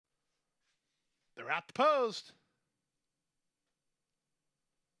They're at the post.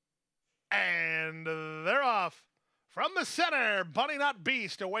 And they're off. From the center, Bunny Not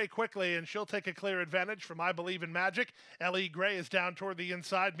Beast away quickly, and she'll take a clear advantage from I Believe in Magic. L.E. Gray is down toward the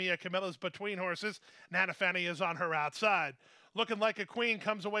inside. Mia Camilla's between horses. Nana Fanny is on her outside. Looking Like a Queen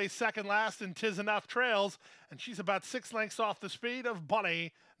comes away second last, and 'Tis Enough trails, and she's about 6 lengths off the speed of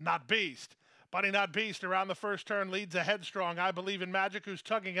Bunny Not Beast. Bunny Not Beast around the first turn leads a headstrong I Believe in Magic, who's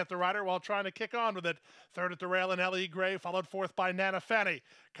tugging at the rider while trying to kick on with it. Third at the rail in L.E. Gray, followed fourth by Nana Fanny.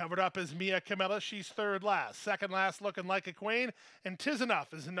 Covered up is Mia Camilla. She's third last. Second last Looking Like a Queen. And 'Tis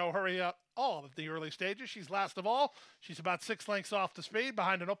Enough is in no hurry at all at the early stages. She's last of all. She's about 6 lengths off the speed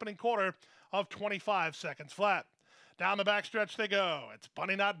behind an opening quarter of 25 seconds flat. Down the backstretch they go. It's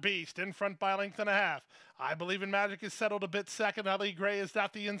Bunny Not Beast in front by a length and a half. I Believe in Magic is settled a bit second. L.E. Gray is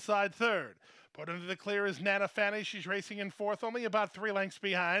at the inside third. Put into the clear is Nana Fanny. She's racing in fourth, only about 3 lengths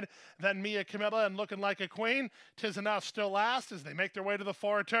behind. Then Mia Camilla and Looking Like a Queen. 'Tis Enough still last as they make their way to the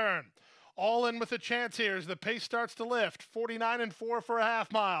far turn. All in with a chance here as the pace starts to lift. 49-4 for a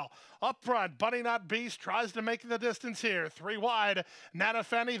half mile. Up front, Bunny Not Beast tries to make the distance here. 3 wide. Nana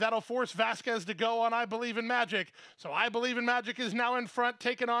Fanny, that'll force Vasquez to go on I Believe in Magic. So I Believe in Magic is now in front,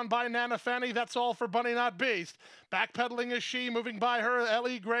 taken on by Nana Fanny. That's all for Bunny Not Beast. Backpedaling is she, moving by her,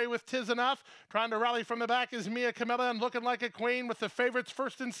 L.E. Gray with 'Tis Enough. Trying to rally from the back is Mia Camilla and Looking Like a Queen with the favorites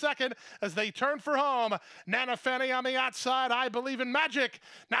first and second as they turn for home. Nana Fanny on the outside, I Believe in Magic.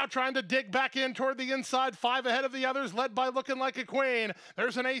 Now trying to dig back in toward the inside, 5 ahead of the others, led by Looking Like a Queen.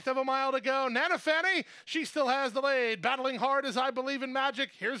 There's an eighth of a mile to go. Nana Fanny, she still has the lead. Battling hard as I Believe in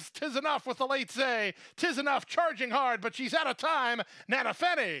Magic. Here's 'Tis Enough with the late say. 'Tis Enough charging hard, but she's out of time. Nana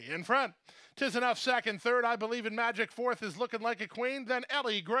Fanny in front. 'Tis Enough second. Third, I Believe in Magic. Fourth is Looking Like a Queen. Then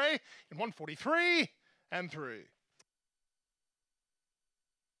L.E. Gray in 143 and 3.